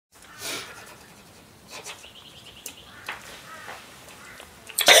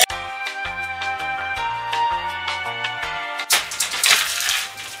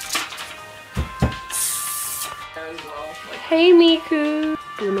Hey Miku.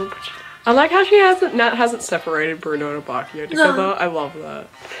 Bruno. I like how she hasn't separated Bruno and Abakio together. No. I love that.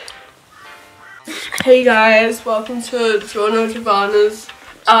 Hey guys, welcome to Giorno Giovanna's.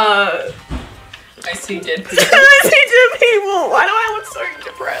 I see dead people. I see dead people. Why do I look so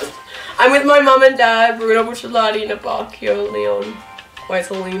depressed? I'm with my mum and dad, Bruno Bucciolati and Abakio Leon. Why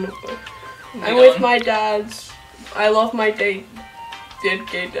is Leon? I'm with my dads. I love my dead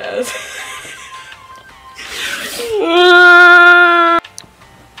gay dad.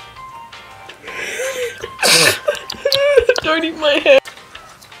 Don't eat my hair.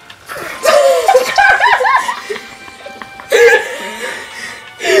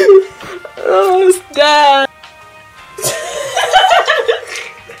 Oh, it's dad.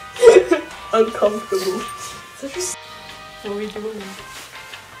 Uncomfortable. What are we doing now?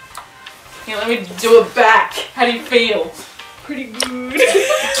 Hey, let me do it back. How do you feel? Pretty good.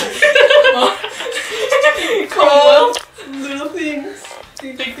 Come on. Little things.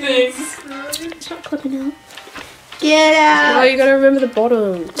 Big things. Stop clipping out. Get out. Oh, you gotta remember the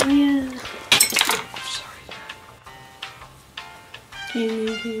bottom. Oh, yeah. Sorry.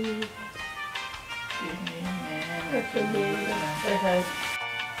 Give me. Okay.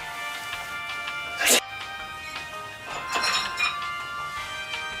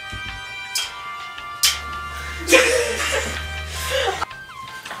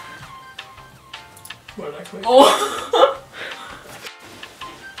 What did I click? Oh!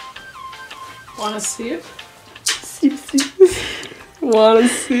 Wanna see it? See. Wanna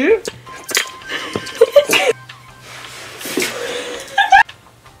see it?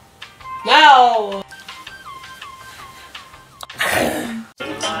 Now!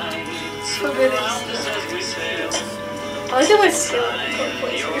 I like that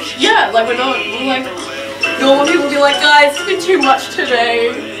Yeah, like we're like normal people be like, guys, it's been too much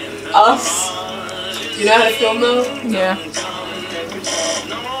today. Us. You know how to film though? Yeah.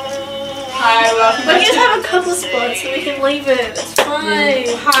 Hi, welcome back. We just have a couple spots so we can leave it. It's fine.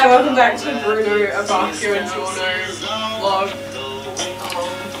 Hi, welcome back to Bruno, Abakio and Giorno vlog.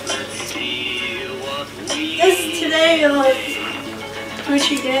 This is today, like,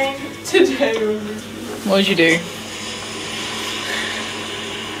 Gucci gang. Today. What did you do?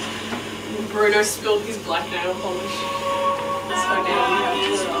 Bruno spilled his black nail polish. So now we have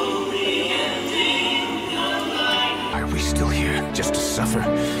to Are we still here just to suffer?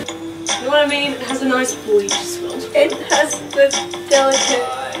 You know what I mean? It has a nice bleach smell. It has the delicate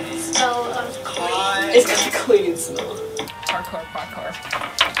smell of clean. It's got a clean smell. Parkour.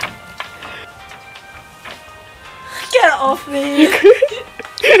 Get off me!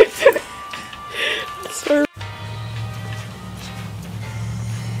 Sorry.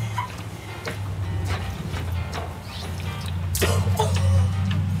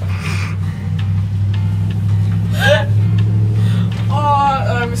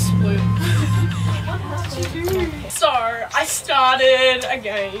 I'm split. So, I started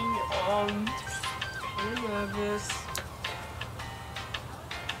again. I'm nervous.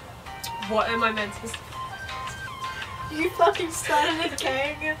 What am I meant to say? You fucking started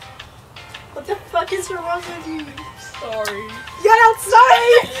again. What the fuck is wrong with you? Sorry. Get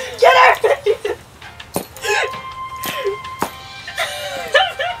outside! Get out!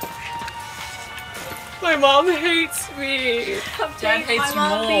 My mom hates me. Dad hates my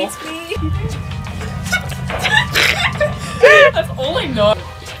mom you more. beats me. That's all I know.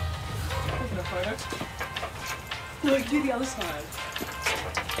 Taking a photo. No, do the other side.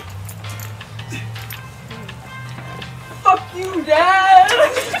 Fuck you, Dad!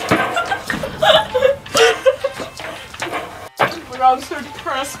 I'm so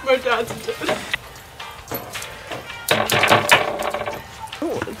depressed. My dad's dead.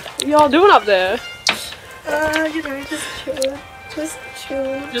 What y'all doing up there? You know, just chill. Just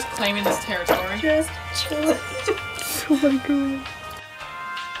chill. Just claiming this territory. Just chill. Oh my god.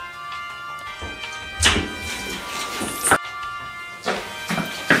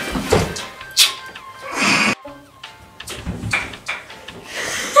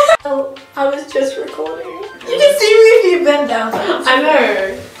 Oh, I was just recording. You can see me if you bend down. I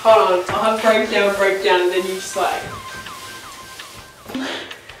know. Hold on. I'll have breakdown, and then you just like.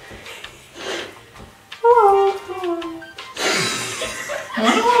 I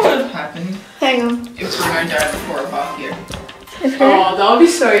wonder what would have happened Hang on. if Bruno died before Abakio. Oh, that would be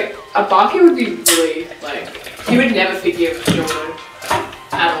so. Abakio would be really like. He would never forgive Giorno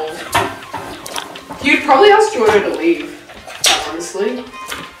at all. He would probably ask Giorno to leave. Honestly,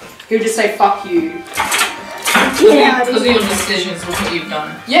 he would just say "fuck you." Yeah, Because of your decisions, look what you've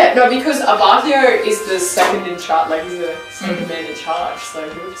done. Yeah, no, because Abakio is the second in charge. Like he's the second man in charge, so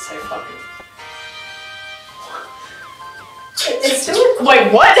he would just say "fuck it." It's still.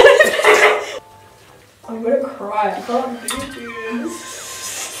 Wait, what? I'm gonna cry. I can't do this.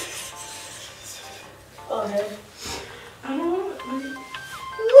 Okay. I don't know.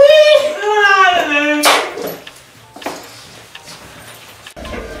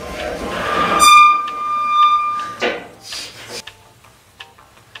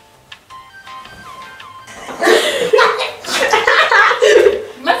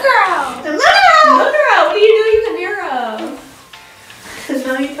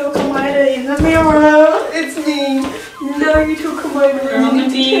 It's me, Naruto Komodo on the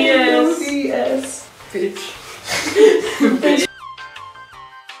DS. DS. Bitch.